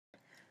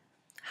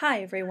Hi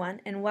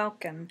everyone and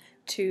welcome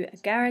to a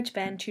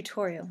GarageBand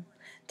tutorial.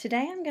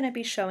 Today I'm going to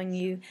be showing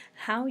you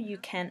how you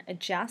can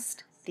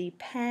adjust the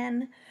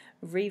pan,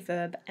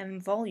 reverb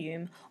and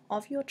volume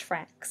of your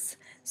tracks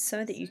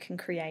so that you can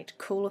create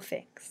cool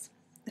effects.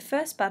 The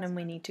first button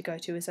we need to go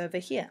to is over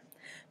here.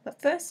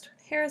 But first,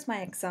 here is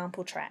my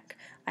example track.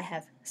 I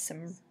have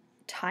some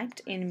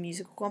typed in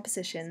musical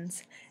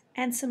compositions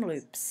and some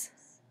loops.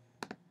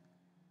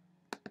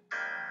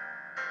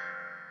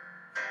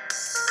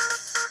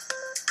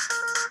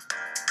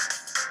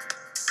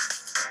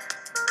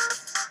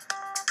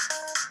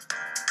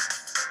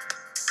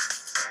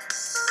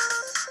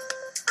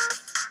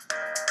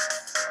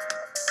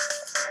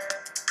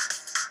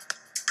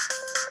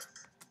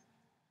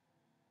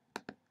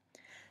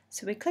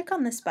 So we click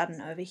on this button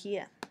over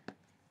here.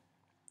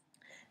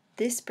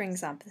 This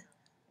brings up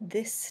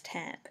this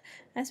tab.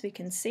 As we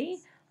can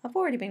see, I've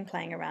already been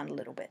playing around a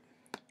little bit.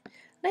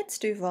 Let's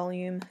do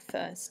volume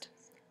first.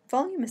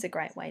 Volume is a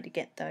great way to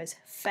get those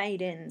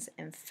fade ins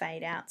and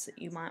fade outs that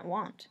you might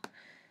want.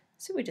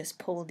 So we just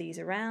pull these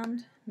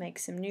around, make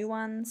some new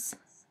ones,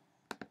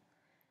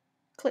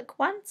 click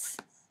once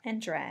and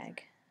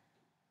drag.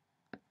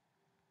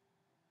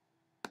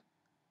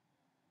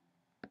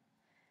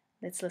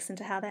 Let's listen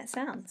to how that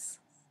sounds.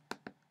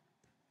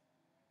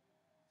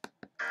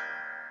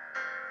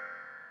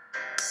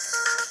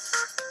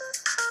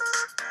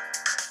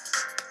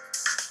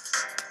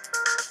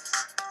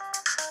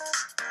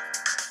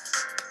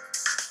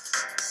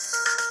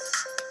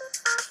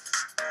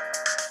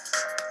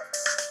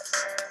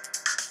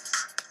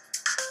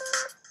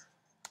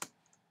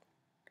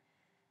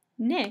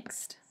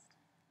 Next,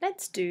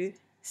 let's do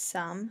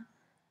some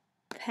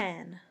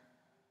pan.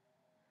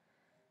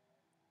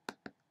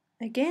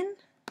 Again,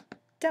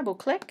 double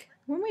click.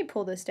 When we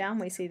pull this down,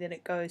 we see that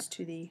it goes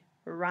to the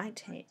right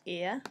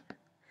ear.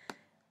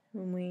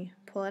 When we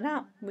pull it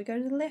up, we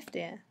go to the left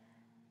ear.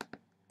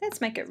 Let's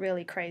make it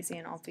really crazy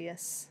and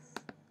obvious.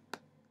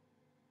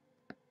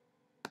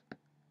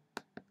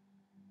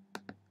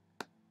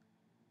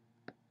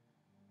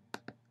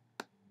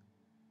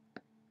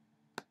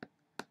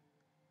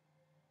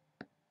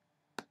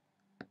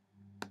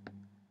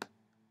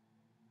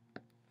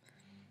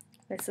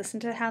 Let's listen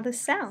to how this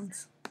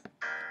sounds.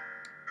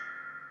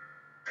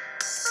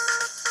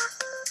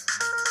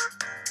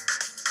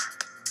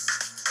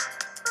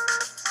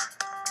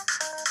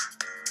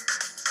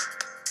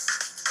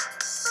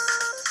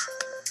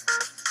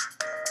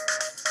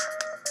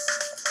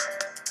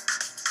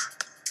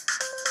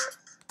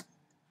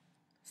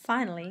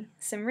 Finally,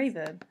 some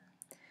reverb.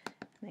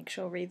 Make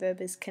sure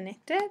reverb is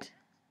connected.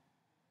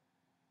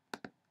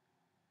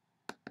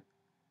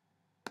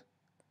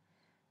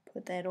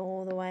 Put that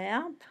all the way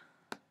up.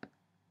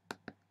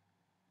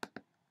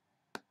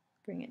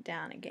 Bring it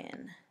down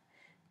again.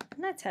 And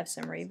let's have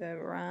some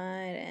reverb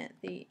right at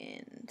the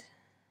end.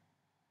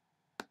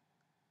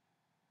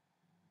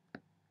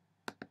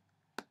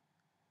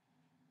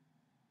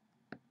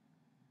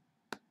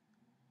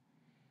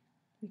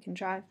 We can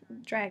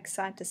drag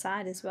side to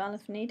side as well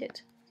if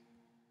needed.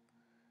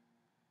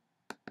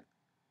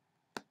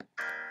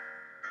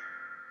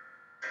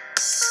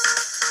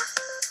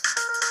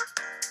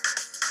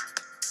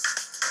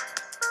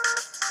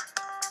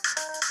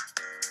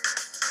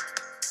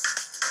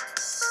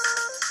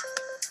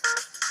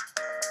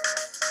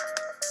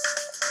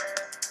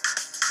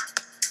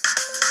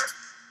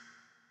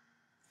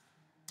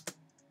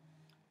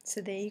 So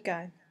there you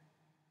go.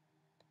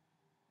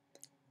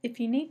 If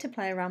you need to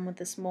play around with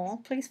this more,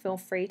 please feel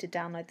free to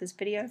download this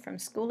video from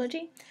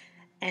Schoology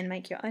and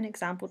make your own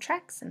example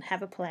tracks and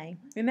have a play.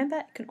 Remember,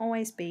 it can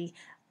always be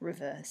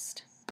reversed.